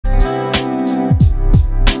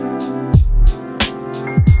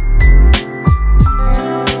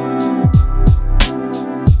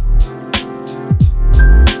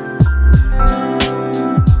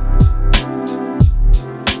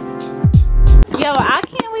Yo, I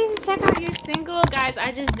can't wait to check out your single, guys.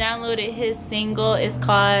 I just downloaded his single. It's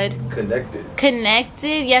called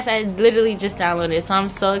Connected. Yes, I literally just downloaded it, so I'm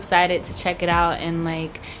so excited to check it out. And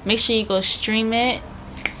like, make sure you go stream it.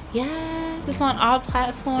 Yes, it's on all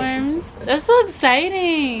platforms. That's so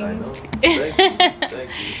exciting. I know. Thank you. Thank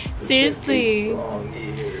you. Seriously.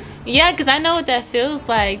 Yeah, because I know what that feels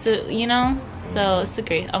like, to, you know. So it's a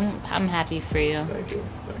great. I'm happy for you. Thank you.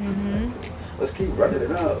 Thank you. Let's keep running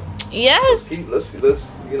it up. Yes. Let's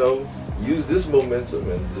you know, use this momentum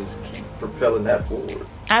and just keep propelling that forward.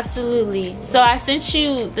 Absolutely. So I sent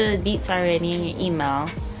you the beats already in your email.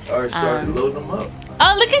 All right, started loading them up.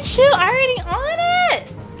 Oh, look at you, already on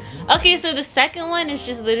it. Okay, so the second one is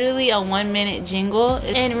just literally a 1-minute jingle.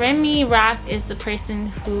 And Remy Rock is the person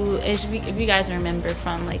who, if you guys remember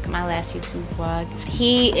from like my last YouTube vlog,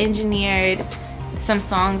 he engineered some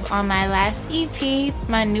songs on my last EP,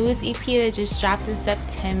 my newest EP that just dropped in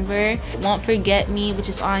September. Won't Forget Me, which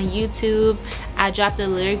is on YouTube. I dropped a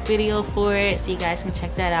lyric video for it, so you guys can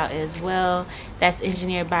check that out as well. That's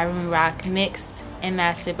engineered by Remy Rock, mixed and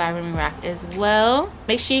mastered by Remy Rock as well.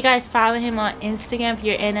 Make sure you guys follow him on Instagram. If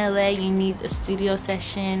you're in LA, you need a studio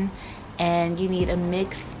session and you need a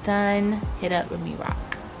mix done, hit up Remy Rock.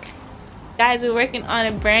 Guys, we're working on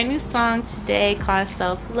a brand new song today called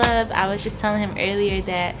Self Love. I was just telling him earlier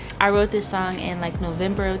that I wrote this song in like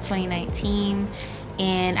November of 2019,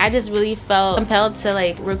 and I just really felt compelled to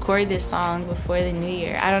like record this song before the new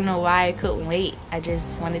year. I don't know why I couldn't wait. I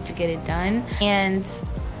just wanted to get it done, and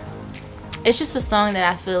it's just a song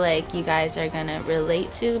that I feel like you guys are gonna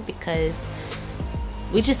relate to, because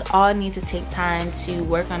we just all need to take time to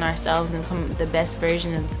work on ourselves and become the best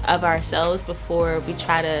version of ourselves before we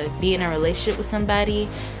try to be in a relationship with somebody.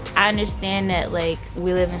 I understand that like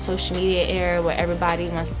we live in social media era where everybody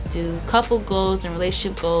wants to do couple goals and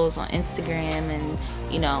relationship goals on Instagram, and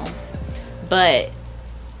you know, but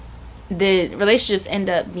the relationships end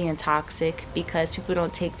up being toxic because people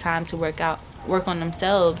don't take time to work on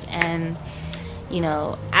themselves. And you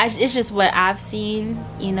know, it's just what I've seen,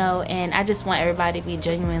 you know, and I just want everybody to be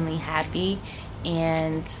genuinely happy.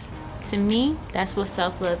 And to me, that's what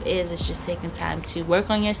self-love is. It's just taking time to work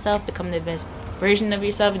on yourself, become the best version of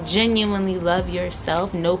yourself, genuinely love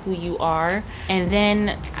yourself, know who you are. And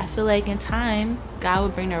then I feel like in time, God will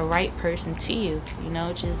bring the right person to you. You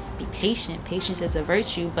know, just be patient. Patience is a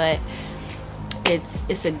virtue, but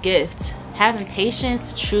it's a gift. Having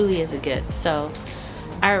patience truly is a gift. So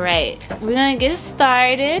alright, we're gonna get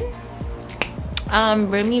started.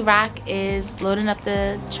 Remy Rock is loading up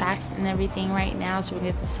the tracks and everything right now, so we're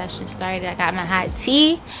gonna get the session started. I got my hot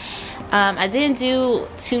tea. I didn't do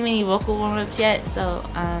too many vocal warm-ups yet, so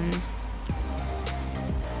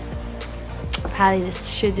probably just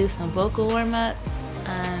should do some vocal warm-ups.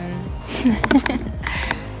 And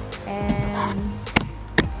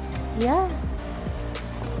yeah,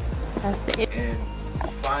 that's the it.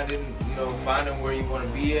 Finding where you want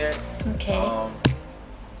to be at. Okay. You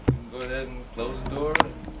can go ahead and close the door.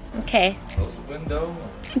 Okay. Close the window.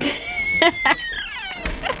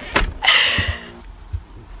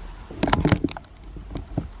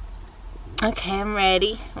 Okay, I'm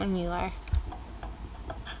ready when you are.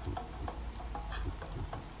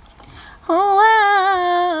 Oh,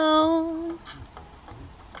 wow.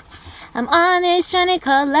 I'm on this journey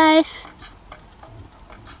called life.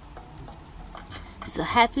 So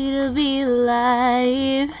happy to be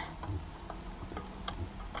alive.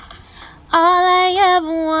 All I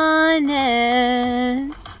ever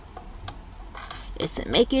wanted is to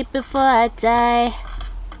make it before I die.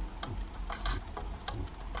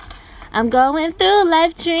 I'm going through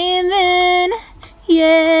life dreaming,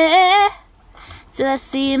 yeah, till I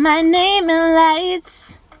see my name in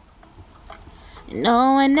lights.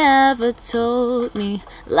 No one ever told me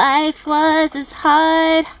life was as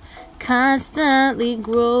hard. Constantly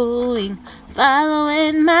growing,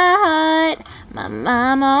 following my heart. My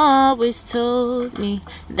mama always told me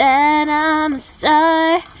that I'm a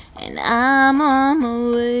star, and I'm on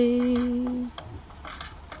my way.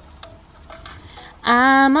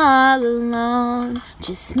 I'm all alone,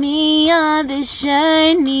 just me on this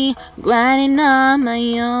journey, grinding on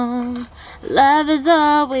my own. Love has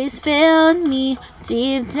always failed me,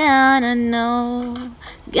 deep down I know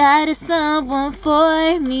God is someone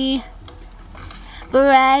for me. But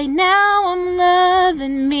right now I'm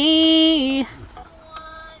loving me.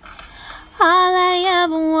 All I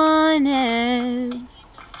ever wanted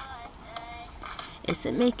is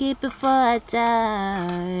to make it before I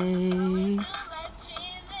die.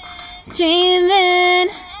 Dreaming,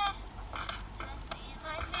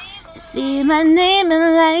 see my name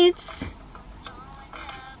in lights.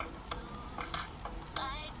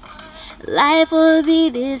 life will be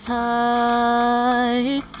this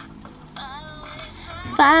hard.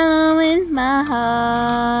 Following my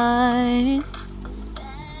heart.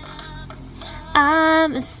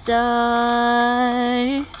 I'm a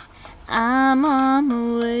star. I'm on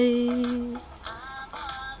my way.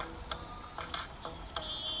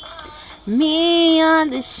 Me on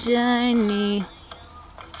this journey.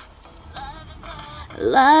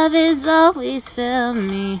 Love has always felt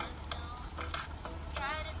me.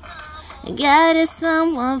 God is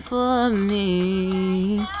someone for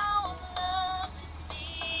me.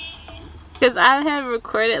 Because I had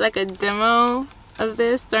recorded like a demo of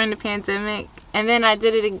this during the pandemic, and then I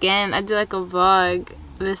did it again. I did like a vlog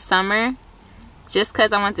this summer, just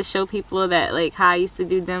because I want to show people that like how I used to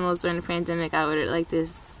do demos during the pandemic. I ordered like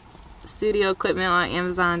this studio equipment on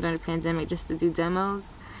Amazon during the pandemic just to do demos,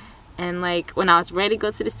 and like when I was ready to go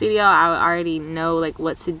to the studio, I would already know like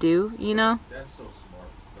what to do, you know. That's so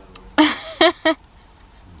smart, by the way.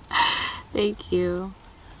 Thank you.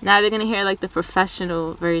 Now they're gonna hear like the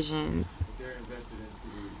professional version. They're invested into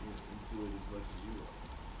it as much as you are.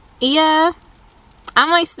 Yeah, I'm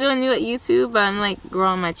like still new at YouTube, but I'm like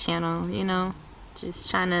growing my channel, you know, just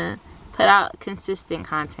trying to put out consistent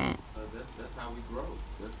content. That's how we grow.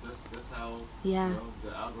 That's how, yeah, you know, the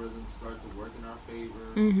algorithms start to work in our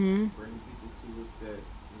favor. Mm-hmm. Bring people to us that,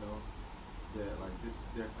 you know, that like this is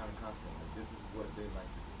their kind of content. Like this is what they like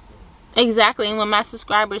to consume. Exactly. And when my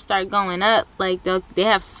subscribers start going up, like they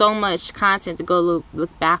have so much content to go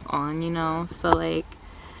look back on, you know. So like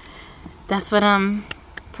that's what I'm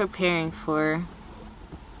preparing for.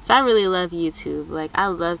 So I really love YouTube. Like I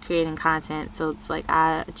love creating content. So it's like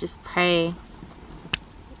I just pray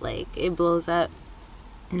like it blows up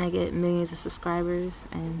and I get millions of subscribers.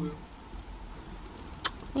 And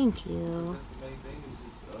thank you. That's the main thing, is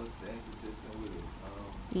just staying consistent with it.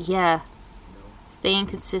 Yeah. You know, Staying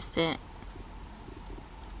consistent.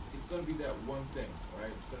 it's gonna be that one thing, right?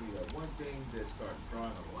 It's gonna be that one thing that starts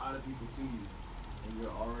drawing a lot of people to you, and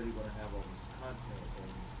you're already gonna have all this content, and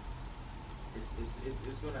it's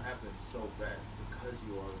gonna happen so fast because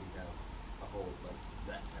you already have a whole like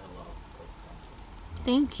that catalog of content.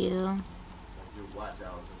 Thank you. Like your watch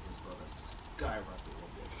hours are just gonna skyrocket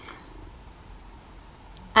one day.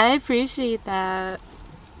 I appreciate that.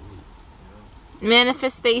 You know?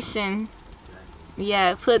 Manifestation. Exactly.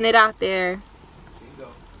 Yeah, putting it out there.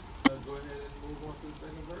 Bingo. Go ahead and move on to the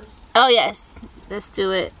second verse. Oh yes, let's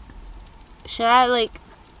do it. Should I like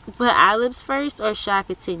put ad-libs first or should I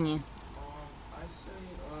continue? I say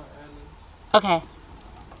ad-libs. Okay.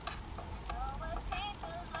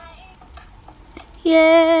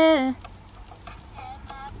 Yeah.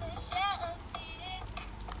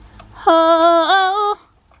 Oh,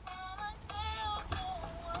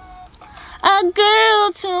 a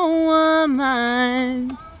girl to a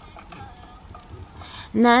woman,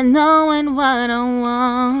 not knowing what I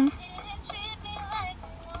want.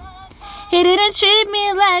 He didn't treat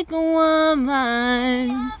me like a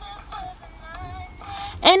woman,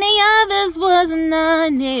 and the others wasn't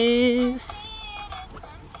honest.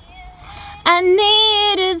 I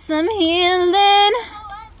needed some healing.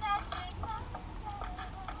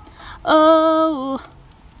 Oh,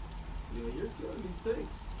 Yeah, you're killing these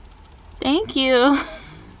takes. thank you.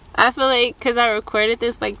 I feel like because I recorded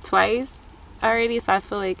this like twice already, so I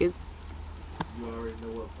feel like it's, You already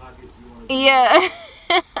know what pockets you want to yeah.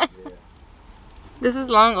 Yeah. This is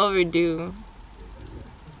long overdue.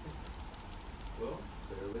 Well,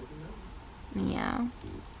 better let you know. Yeah.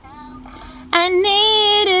 I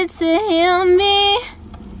needed to heal me.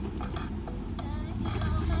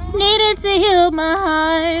 Needed to heal my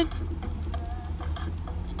heart.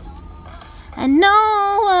 I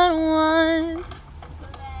know what I want.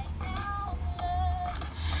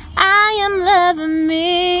 I am loving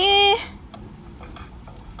me.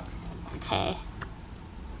 Okay.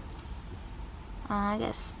 I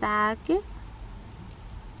gotta stack it.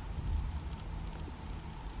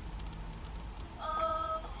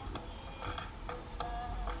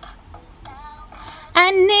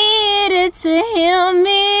 I needed to heal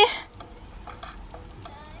me.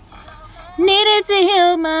 Needed to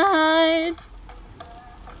heal my heart.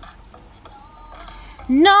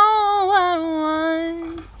 Know what I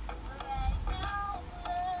want.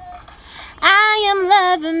 I am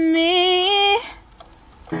loving me.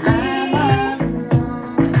 I'm all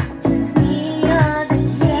alone. Just me on the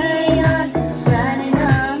shade, shining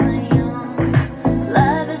on my own.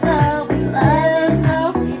 Love is always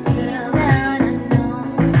real down and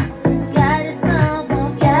known. Got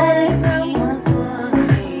someone for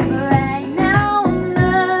me. Right now I'm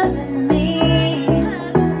loving me.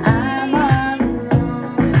 I'm all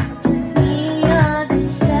alone. Just me on the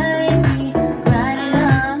shade.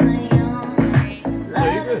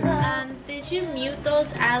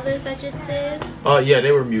 clips I just did? Oh yeah,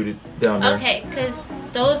 they were muted down there. Okay, because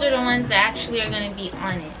those are the ones that actually are going to be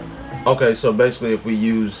on it. Okay, so basically if we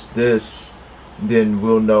use this, then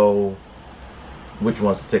we'll know which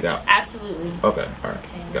ones to take out. Absolutely. Okay, alright.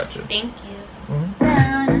 Okay. Gotcha. Thank you.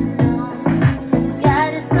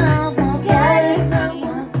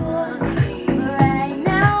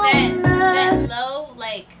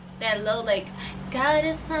 That low, like, God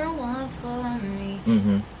is someone for me.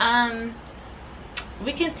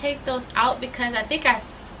 We can take those out because I think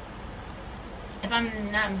if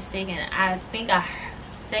I'm not mistaken, I think I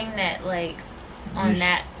sang that like on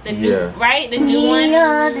that new, right? The new one.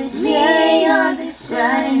 Let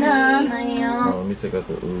me take out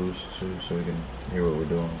the ooze too, so we can hear what we're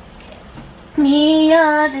doing. Me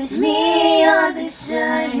on the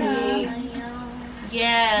journey.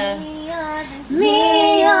 Yeah.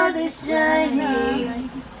 Me on this journey.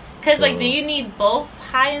 Cause like, do you need both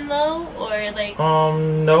high and low, or like?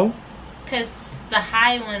 No. Cause the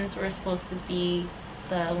high ones were supposed to be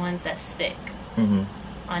the ones that stick. On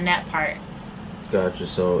that part. Gotcha.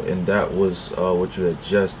 So, and that was what you had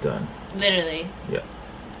just done. Literally. Yeah.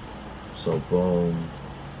 So boom.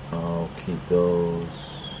 I'll keep those.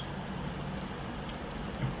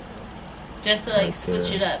 Just to like switch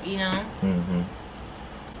it up, you know.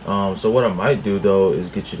 So what I might do though is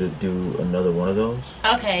get you to do another one of those.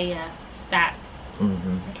 Okay, yeah. Stop.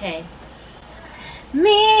 Okay.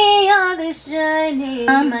 Me on this journey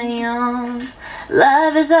on my own.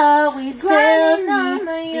 Love is always felt me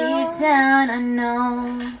deep down. I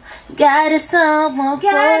know God is someone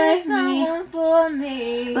for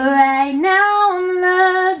me. But right now I'm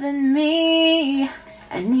loving me.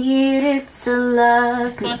 I needed to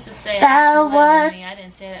love me. Supposed to say that one. I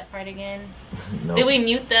didn't say that part again. Nope. Did we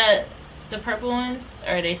mute the purple ones,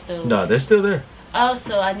 or are they still? No, they're still there. Oh,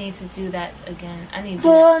 so I need to do that again. I need to do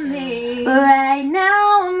for that too. me. But right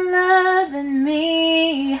now I'm loving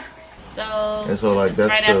me. So, and so like that's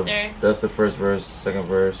right after. That's the first verse, second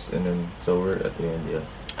verse, and then so we're at the end. Yeah.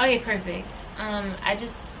 Okay, perfect.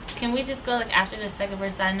 Can we just go like after the second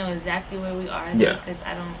verse? So I know exactly where we are. Yeah. Because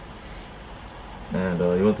I don't. And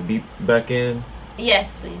you want the beat back in?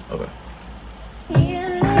 Yes, please. Okay.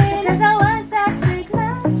 Cause I was toxic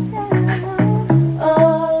myself.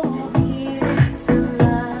 Oh, I needed to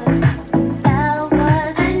love. That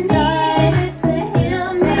was I needed to heal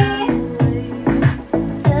me.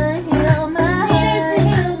 To heal my heart.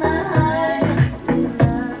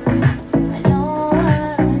 I know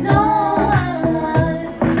what.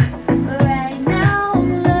 But right now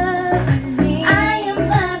I'm loving me. I am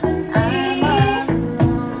loving me.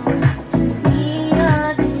 Just me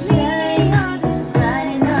on the shade,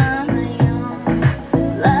 riding on my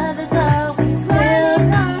own. Love is always real,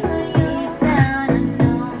 deep down I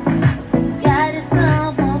know God is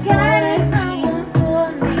someone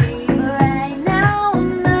for me. But right now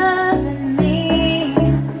I'm loving me.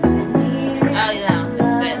 Oh yeah,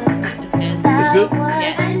 it's good. It's good. It's good?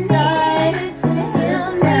 Yes. I needed to heal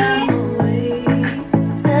me.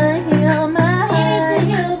 To heal my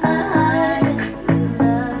heart. It's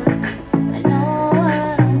love. I know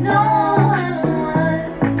what.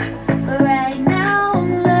 But right now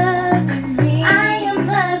I'm loving me. I am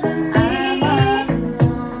loving me.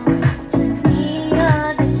 Just me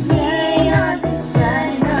on the shade,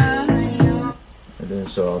 shining on my own. And then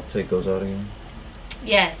so I'll take those out again.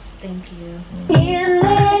 Yes. Thank you.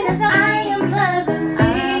 Feeling as I am loving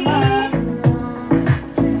me.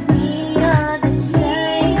 Just me on the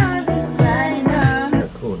shade, shining on. Yeah,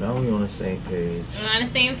 cool. Now we're on the same page. We're on the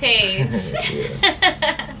same page.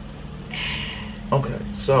 Yeah. Okay.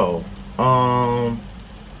 So, Alright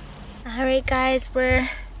guys,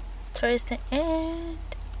 we're towards the end.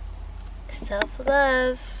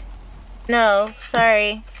 Self-love. No,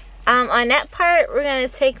 sorry. On that part, we're gonna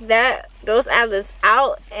take those ad-libs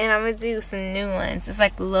out, and I'm gonna do some new ones. It's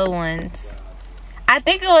like low ones. I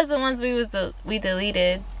think it was the ones we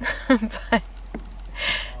deleted, but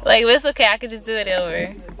like it's okay. I could just do it over. we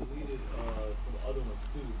had deleted some other ones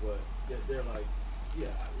too, but they're like, yeah,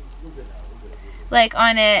 we're good now. We're good. Like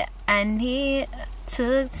on it, I need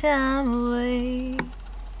to time away.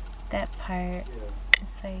 That part.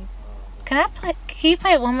 It's like, can you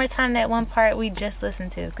play it one more time? That one part we just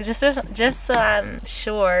listened to, cause just so I'm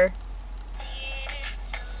sure.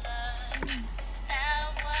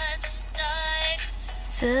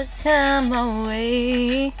 Took time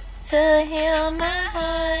away to heal my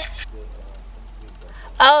heart.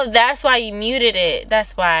 Oh, that's why you muted it.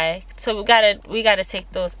 That's why. So we gotta take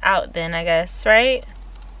those out then, I guess, right?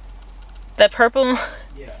 The purple ones,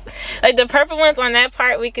 like the purple ones on that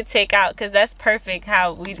part, we could take out because that's perfect.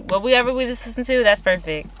 Whatever we just listened to, that's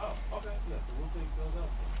perfect. Oh, okay. Yeah, so we'll take those out.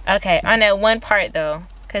 Okay, on that one part though,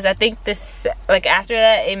 because I think this, like after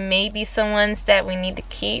that, it may be some ones that we need to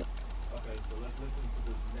keep. Okay, so let's listen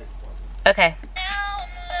to the next part. Okay.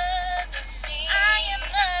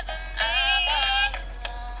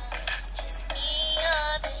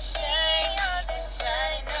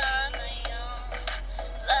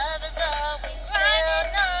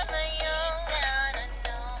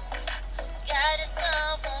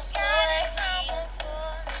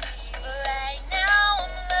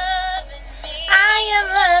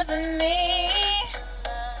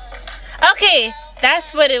 Okay,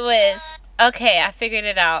 that's what it was. Okay, I figured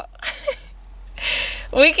it out.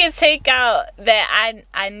 We can take out that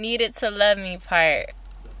I needed to love me part.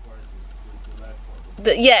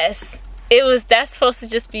 Yes, it was. That's supposed to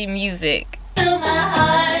just be music.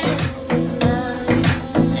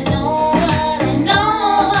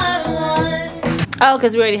 Oh,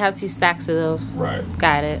 because we already have 2 stacks of those. Right.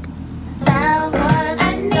 Got it.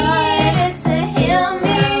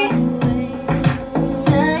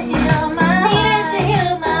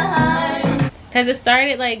 Because it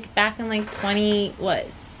started like back in like 16?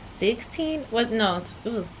 What? No, it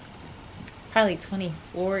was probably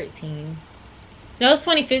 2014. No, it was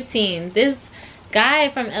 2015. This guy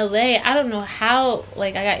from LA, I don't know how,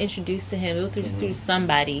 like, I got introduced to him. It was through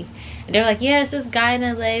somebody. And they're like, yeah, it's this guy in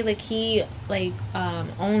LA, like, he, like,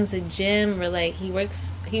 owns a gym, or, like, he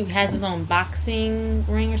has his own boxing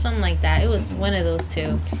ring or something like that. It was one of those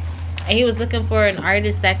two. And he was looking for an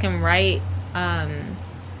artist that can write,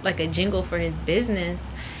 like, a jingle for his business.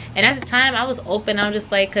 And at the time, I was open. I was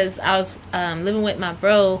just like, because I was living with my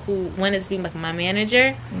bro who wanted to be, like, my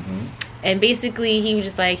manager. And basically, he was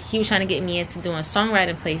just like, he was trying to get me into doing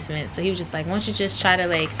songwriting placements. So he was just like, why don't you just try to,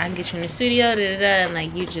 like, I can get you in the studio, and,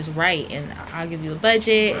 like, you just write, and I'll give you a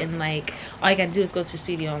budget, and, like, all you gotta do is go to the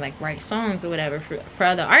studio and, like, write songs or whatever for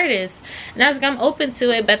other artists. And I was like, I'm open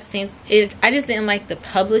to it, but at the same, I just didn't like the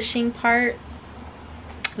publishing part.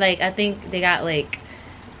 Like, I think they got, like,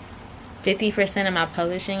 50% of my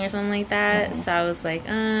publishing or something like that. So I was like,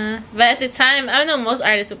 But at the time, I know most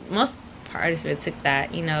artists would took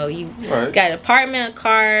that, you know, you got an apartment, a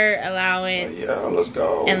car allowance, yeah, let's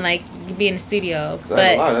go, and like you be in the studio.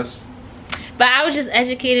 But I was just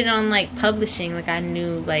educated on like publishing. Like I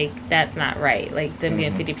knew like that's not right. Like them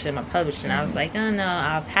getting 50% of my publishing. I was like, oh no,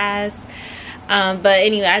 I'll pass. But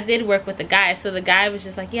anyway, I did work with the guy. So the guy was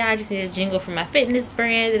just like, yeah, I just need a jingle for my fitness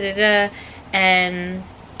brand, and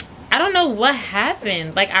I don't know what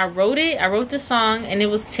happened. Like I wrote the song, and it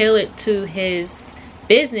was tailored to his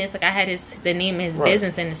business. Like I had the name of his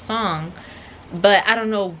business in the song, but I don't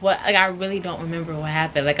know what, like I really don't remember what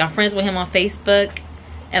happened. Like I'm friends with him on Facebook,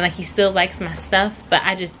 and like he still likes my stuff, but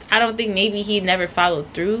I don't think, maybe he never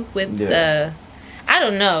followed through with the, I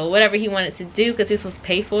don't know, whatever he wanted to do, because he was supposed to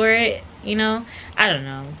pay for it, you know. I don't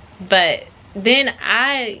know. But then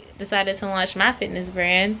I decided to launch my fitness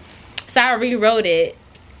brand, so I rewrote it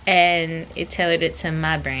and it tailored it to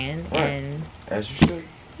my brand. And as you should.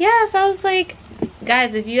 Yeah, so I was like,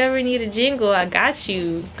 guys, if you ever need a jingle, I got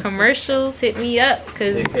you. Commercials, hit me up,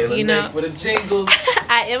 because you know, for the jingles.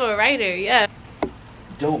 I am a writer. Yeah.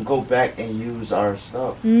 Don't go back and use our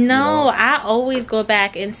stuff. No, you know? I always go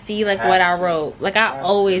back and see like what I wrote. Like I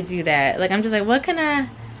always do that. Like I'm just like, what can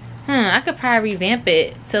I could probably revamp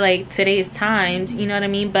it to like today's times, you know what I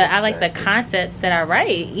mean? But I like the concepts that I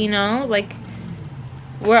write, you know? Like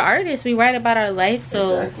we're artists, we write about our life,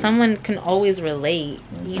 so someone can always relate,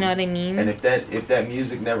 you know what I mean? And if that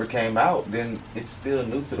music never came out, then it's still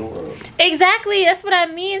new to the world. Exactly, that's what I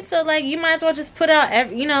mean. So like you might as well just put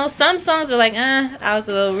out you know, some songs are like, I was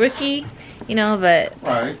a little rookie, you know, but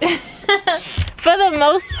for the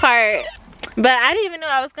most part. But I didn't even know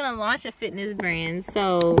I was gonna launch a fitness brand,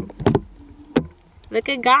 so look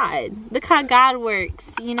at God. Look how God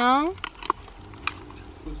works, you know?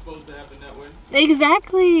 It was supposed to happen that way.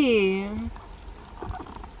 Exactly.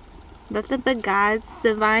 Look at the God's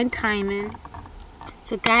divine timing.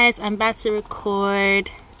 So guys, I'm about to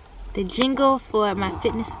record the jingle for my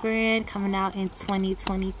fitness brand coming out in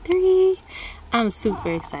 2023. I'm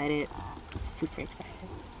super excited. Super excited.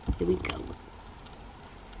 Here we go.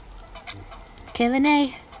 Okay,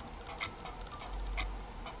 Lene.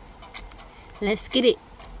 Let's get it.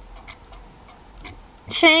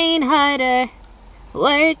 Train harder.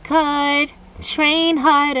 Work hard. Train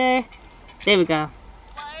harder. There we go. Work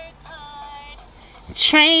hard.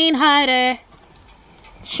 Train harder.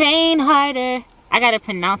 Train harder. I gotta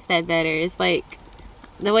pronounce that better. It's like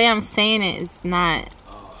the way I'm saying it is not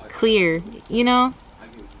clear, you know?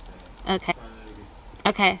 Okay.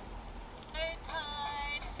 Okay.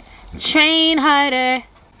 Train harder.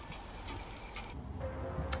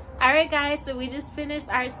 Alright guys, so we just finished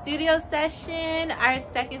our studio session, our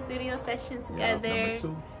second studio session together. Yeah, number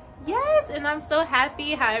 2. Yes, and I'm so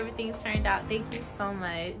happy how everything turned out. Thank you so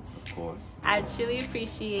much. Of course. I truly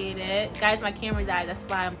appreciate it. Guys, my camera died. That's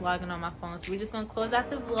why I'm vlogging on my phone. So we're just going to close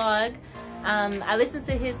out the vlog. I listened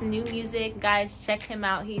to his new music. Guys, check him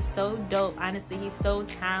out. He's so dope. Honestly, he's so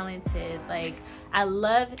talented. Like, I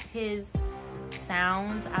love his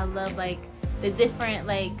sounds. I love, like, the different,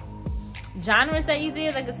 like, genres that you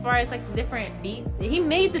did. Like, as far as, like, different beats. He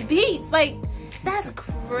made the beats. Like, that's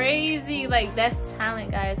crazy. Like, that's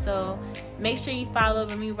talent, guys. So make sure you follow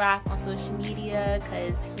Remy Rock on social media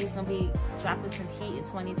because he's gonna be dropping some heat in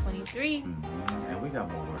 2023. And we got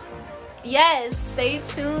more work coming. Yes, stay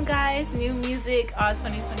tuned, guys. New music all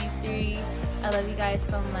 2023. I love you guys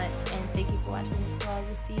so much, and thank you for watching this vlog.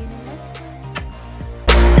 We'll see you in the next one.